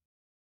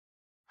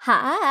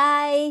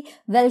Hi,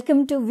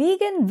 welcome to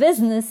Vegan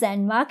Business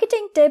and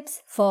Marketing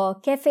Tips for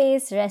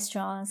cafes,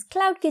 restaurants,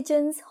 cloud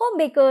kitchens, home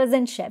bakers,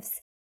 and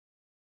chefs.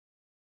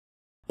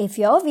 If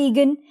you're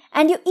vegan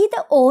and you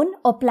either own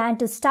or plan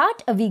to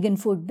start a vegan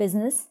food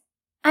business,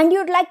 and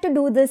you'd like to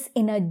do this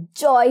in a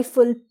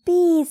joyful,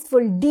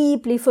 peaceful,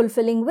 deeply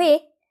fulfilling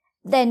way,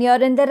 then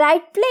you're in the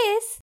right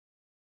place.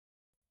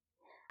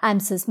 I'm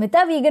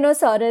Susmita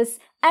Veganosaurus,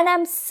 and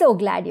I'm so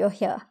glad you're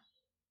here.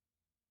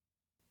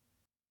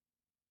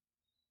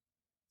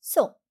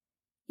 So,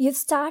 you've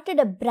started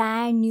a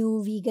brand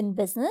new vegan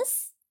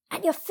business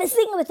and you're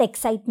fizzing with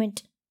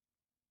excitement.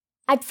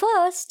 At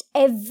first,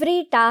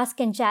 every task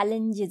and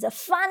challenge is a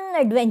fun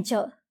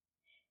adventure.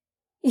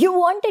 You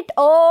want it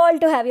all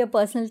to have your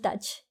personal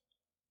touch.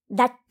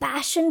 That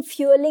passion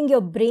fueling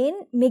your brain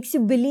makes you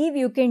believe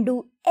you can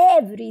do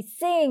every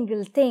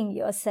single thing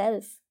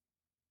yourself.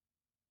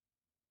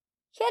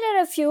 Here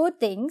are a few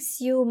things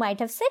you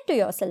might have said to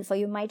yourself or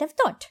you might have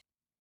thought.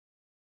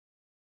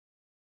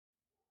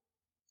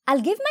 I'll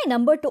give my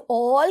number to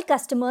all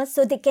customers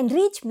so they can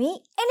reach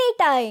me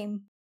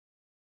anytime.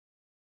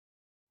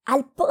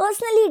 I'll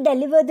personally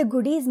deliver the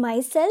goodies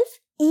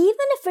myself, even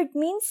if it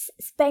means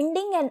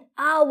spending an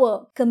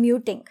hour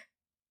commuting.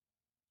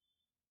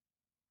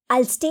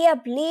 I'll stay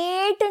up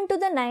late into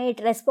the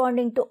night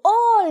responding to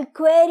all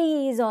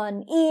queries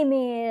on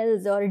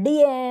emails or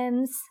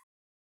DMs.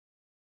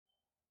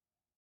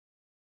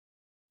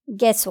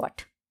 Guess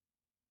what?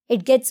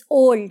 It gets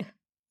old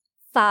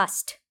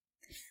fast.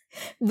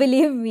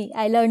 Believe me,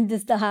 I learned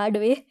this the hard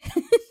way.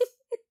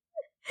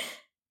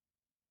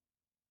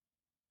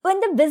 When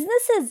the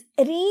business is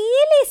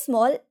really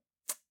small,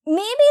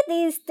 maybe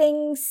these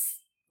things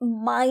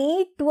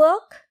might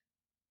work.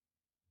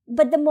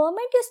 But the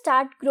moment you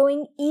start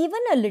growing even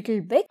a little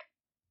bit,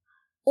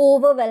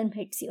 overwhelm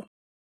hits you.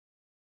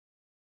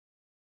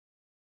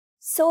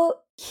 So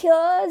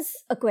here's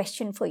a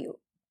question for you.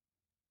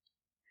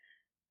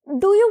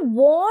 Do you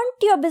want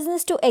your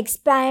business to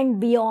expand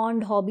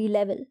beyond hobby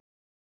level?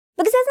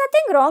 Because there's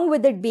nothing wrong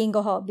with it being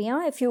a hobby.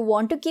 If you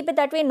want to keep it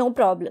that way, no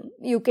problem.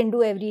 You can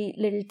do every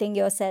little thing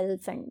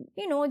yourself and,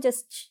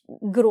 just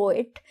grow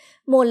it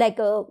more like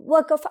a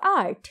work of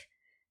art.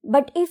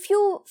 But if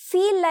you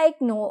feel like,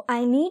 no,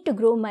 I need to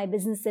grow my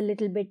business a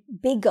little bit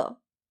bigger,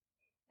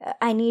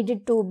 I need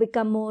it to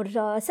become more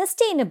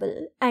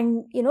sustainable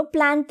and,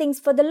 plan things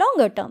for the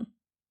longer term,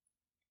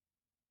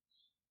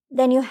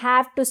 then you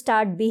have to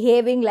start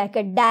behaving like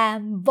a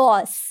damn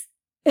boss.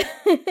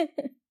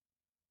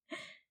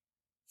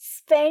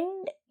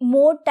 Spend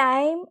more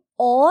time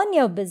on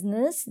your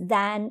business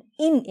than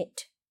in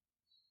it.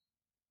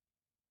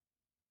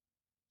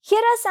 Here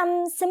are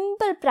some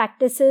simple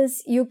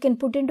practices you can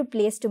put into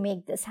place to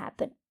make this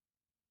happen.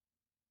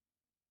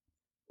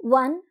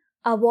 1.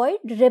 Avoid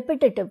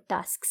repetitive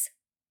tasks.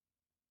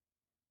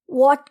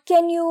 What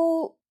can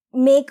you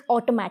make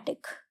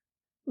automatic?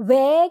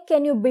 Where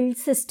can you build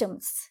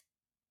systems?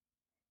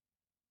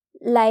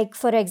 Like,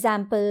 for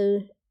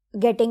example,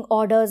 getting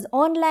orders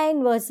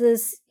online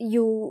versus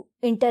you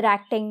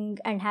interacting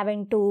and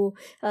having to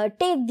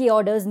take the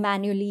orders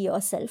manually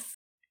yourself.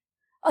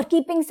 Or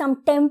keeping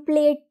some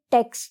template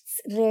texts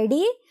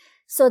ready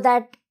so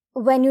that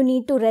when you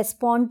need to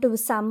respond to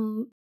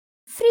some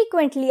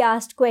frequently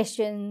asked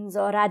questions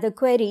or other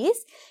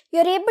queries,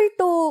 you're able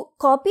to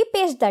copy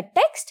paste that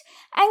text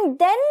and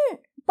then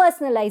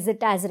personalize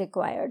it as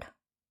required.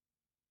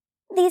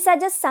 These are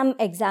just some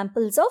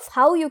examples of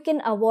how you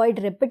can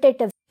avoid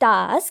repetitive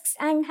tasks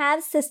and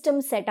have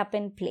systems set up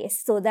in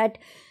place so that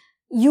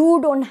you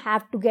don't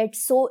have to get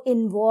so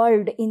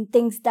involved in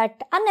things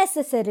that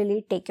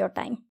unnecessarily take your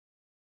time.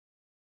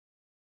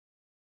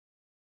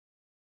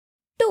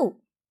 2.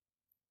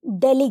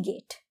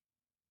 Delegate.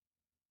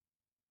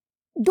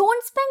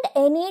 Don't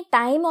spend any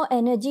time or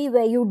energy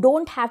where you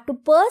don't have to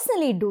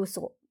personally do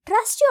so.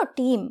 Trust your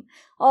team,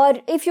 or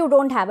if you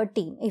don't have a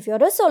team, if you're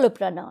a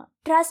solopreneur,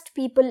 trust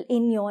people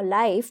in your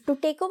life to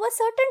take over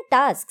certain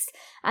tasks.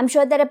 I'm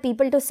sure there are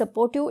people to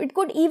support you. It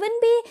could even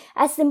be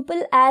as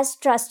simple as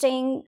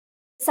trusting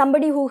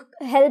somebody who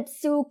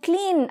helps you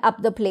clean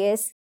up the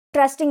place,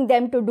 trusting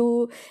them to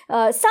do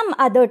some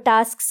other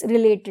tasks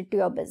related to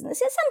your business,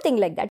 or something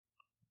like that.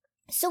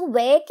 So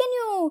where can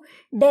you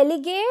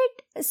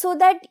delegate so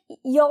that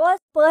your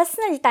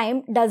personal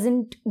time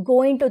doesn't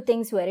go into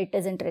things where it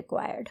isn't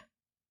required?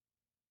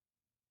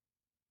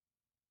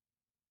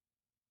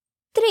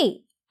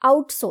 3.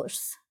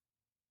 Outsource.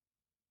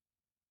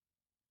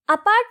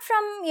 Apart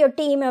from your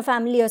team, your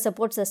family, your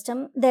support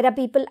system, there are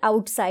people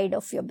outside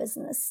of your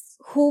business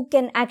who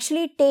can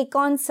actually take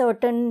on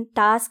certain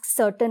tasks,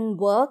 certain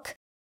work,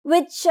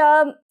 which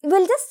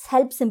will just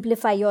help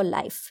simplify your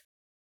life.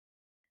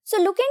 So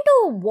look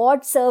into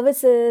what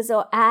services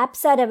or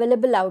apps are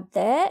available out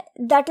there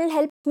that will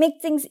help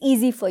make things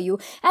easy for you.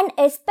 And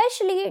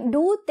especially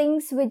do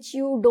things which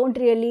you don't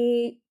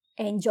really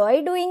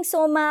enjoy doing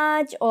so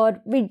much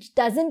or which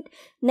doesn't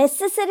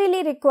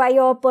necessarily require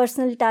your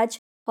personal touch,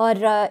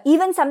 or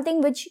even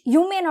something which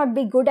you may not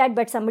be good at,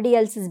 but somebody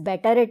else is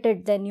better at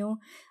it than you.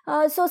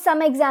 So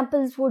some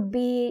examples would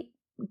be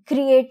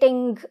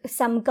creating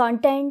some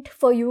content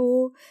for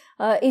you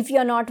if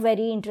you're not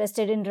very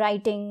interested in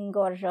writing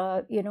or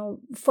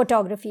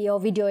photography or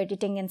video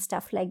editing and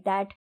stuff like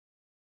that.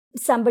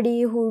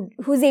 Somebody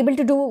who's able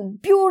to do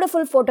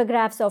beautiful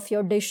photographs of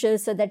your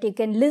dishes so that you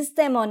can list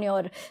them on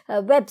your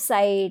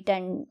website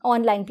and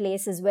online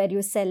places where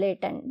you sell it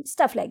and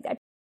stuff like that.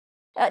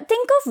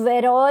 Think of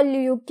where all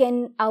you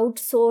can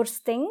outsource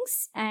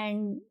things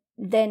and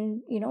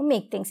then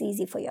make things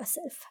easy for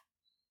yourself.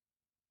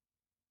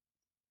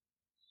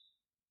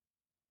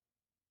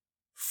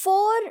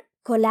 4,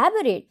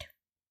 collaborate.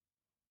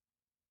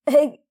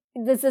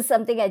 This is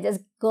something I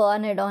just go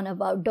on and on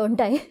about, don't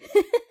I?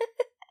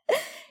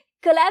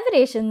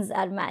 Collaborations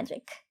are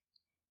magic.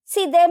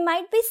 See, there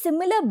might be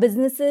similar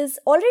businesses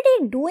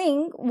already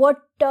doing what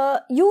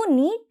you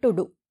need to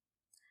do.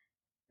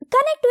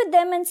 Connect with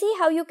them and see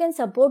how you can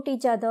support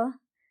each other.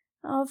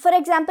 For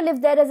example,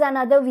 if there is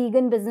another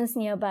vegan business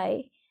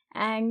nearby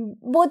and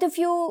both of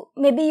you,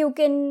 maybe you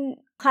can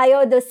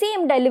hire the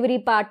same delivery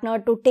partner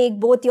to take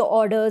both your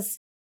orders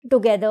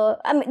together.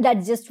 I mean,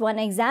 that's just one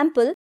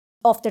example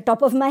off the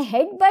top of my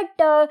head, but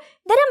there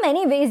are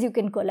many ways you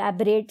can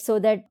collaborate so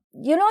that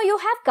you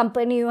have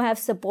company, you have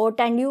support,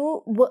 and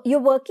you're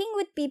working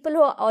with people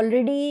who are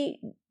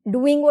already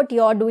doing what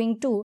you're doing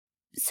too.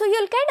 So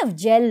you'll kind of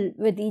gel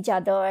with each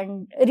other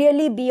and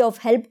really be of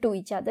help to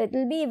each other. It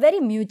will be very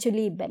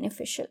mutually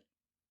beneficial.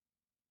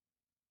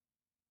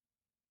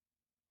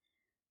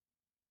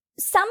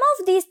 Some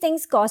of these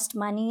things cost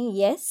money,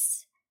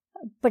 yes,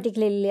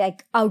 particularly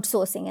like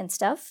outsourcing and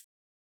stuff.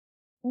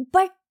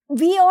 But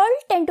we all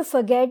tend to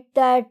forget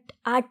that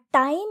our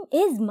time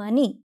is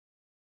money.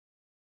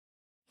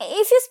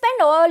 If you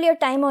spend all your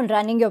time on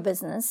running your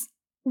business,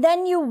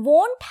 then you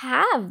won't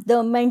have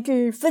the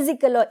mental,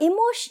 physical, or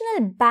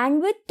emotional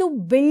bandwidth to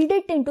build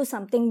it into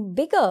something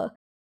bigger.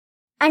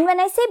 And when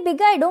I say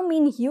bigger, I don't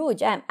mean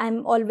huge.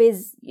 I'm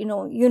always,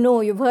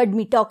 you've heard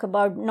me talk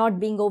about not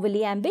being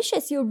overly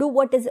ambitious. You do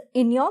what is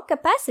in your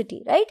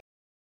capacity, right?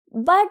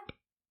 But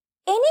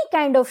any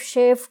kind of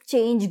shift,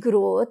 change,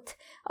 growth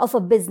of a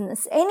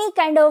business, any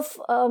kind of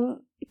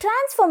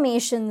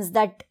transformations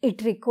that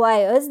it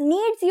requires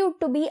needs you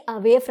to be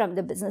away from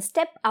the business.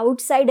 Step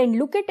outside and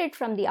look at it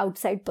from the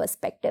outside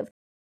perspective.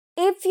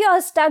 If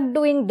you're stuck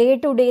doing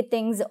day-to-day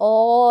things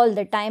all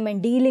the time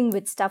and dealing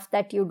with stuff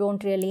that you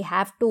don't really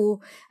have to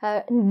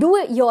do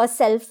it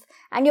yourself,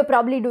 and you're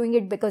probably doing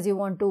it because you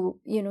want to,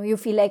 you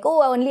feel like,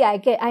 oh, only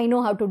I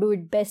know how to do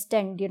it best,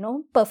 and,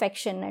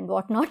 perfection and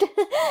whatnot.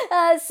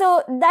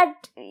 So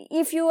that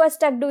if you are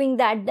stuck doing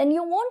that, then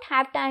you won't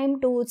have time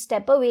to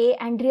step away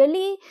and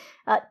really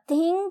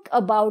think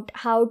about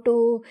how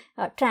to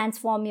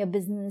transform your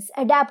business,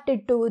 adapt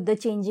it to the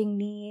changing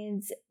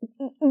needs,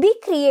 be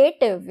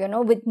creative,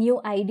 with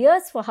new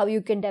ideas for how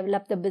you can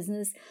develop the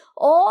business.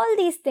 All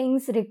these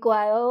things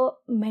require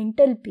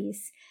mental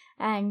peace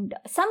and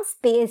some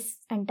space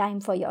and time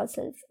for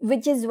yourself,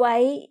 which is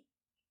why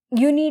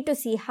you need to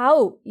see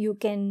how you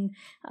can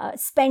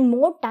spend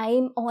more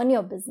time on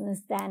your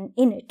business than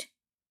in it.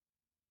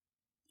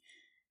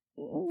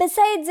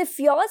 Besides, if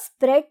you're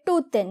spread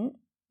too thin,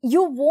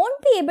 you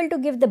won't be able to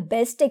give the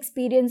best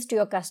experience to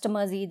your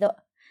customers either.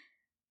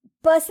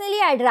 Personally,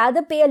 I'd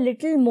rather pay a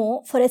little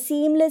more for a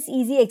seamless,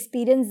 easy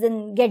experience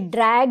than get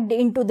dragged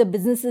into the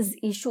business's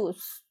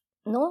issues.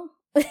 No?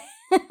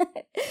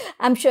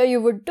 I'm sure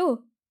you would too.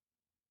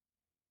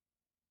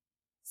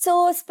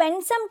 So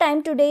spend some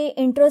time today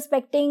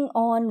introspecting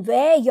on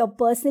where you're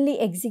personally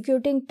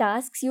executing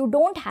tasks you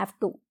don't have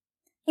to.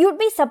 You'd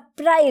be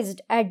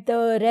surprised at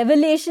the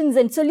revelations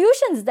and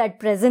solutions that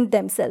present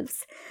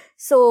themselves.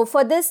 So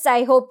for this,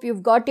 I hope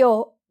you've got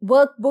your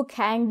workbook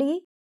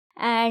handy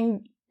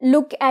and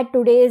look at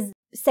today's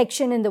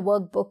section in the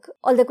workbook,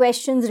 all the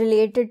questions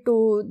related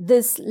to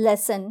this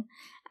lesson,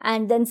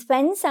 and then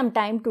spend some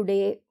time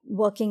today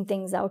working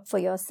things out for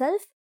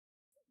yourself.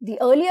 The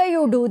earlier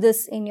you do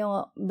this in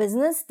your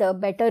business, the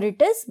better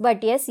it is.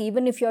 But yes,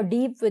 even if you're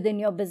deep within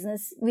your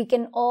business, we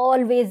can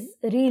always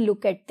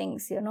relook at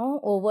things,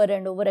 over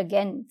and over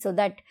again. So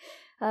that,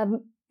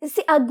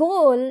 our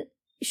goal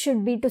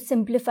should be to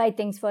simplify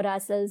things for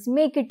ourselves,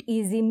 make it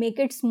easy, make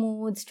it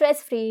smooth,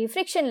 stress-free,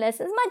 frictionless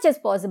as much as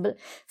possible.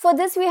 For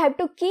this, we have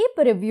to keep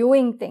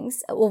reviewing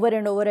things over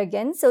and over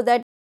again so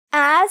that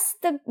as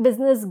the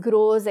business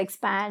grows,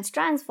 expands,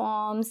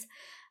 transforms,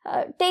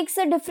 takes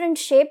a different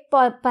shape,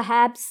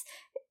 perhaps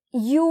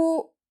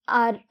you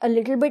are a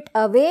little bit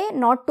away,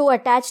 not too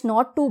attached,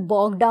 not too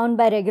bogged down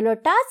by regular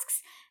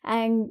tasks,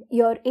 and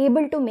you're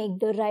able to make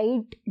the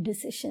right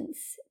decisions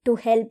to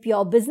help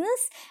your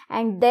business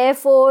and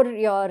therefore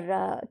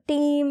your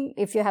team,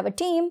 if you have a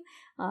team,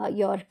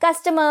 your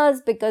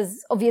customers,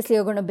 because obviously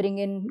you're going to bring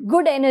in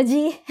good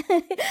energy.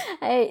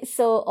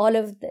 So all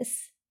of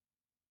this.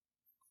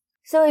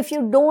 So if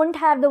you don't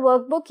have the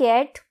workbook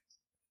yet,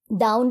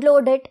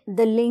 download it.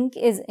 The link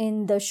is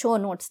in the show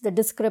notes, the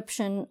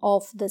description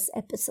of this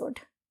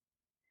episode.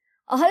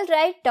 All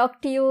right,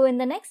 talk to you in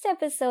the next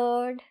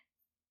episode.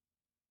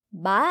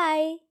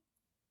 Bye.